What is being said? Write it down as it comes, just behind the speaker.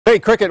Hey,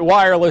 Cricket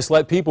Wireless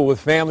let people with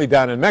family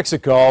down in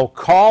Mexico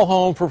call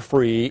home for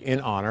free in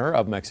honor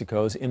of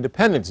Mexico's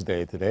Independence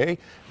Day today,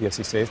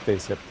 16 de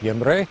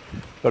septiembre.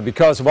 But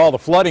because of all the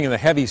flooding and the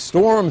heavy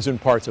storms in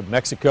parts of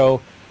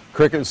Mexico,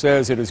 Cricket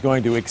says it is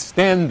going to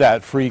extend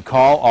that free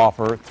call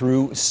offer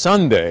through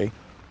Sunday.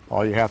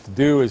 All you have to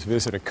do is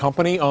visit a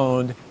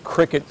company-owned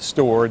Cricket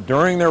store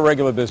during their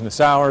regular business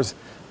hours.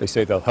 They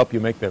say they'll help you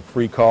make that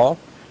free call.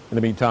 In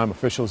the meantime,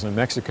 officials in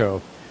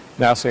Mexico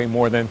now say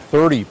more than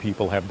 30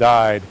 people have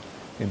died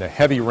in the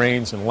heavy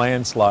rains and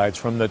landslides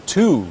from the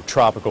two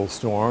tropical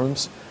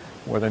storms.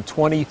 More than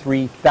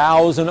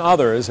 23,000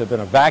 others have been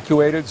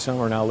evacuated. Some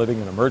are now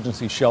living in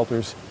emergency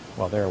shelters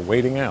while they're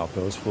waiting out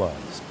those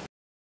floods.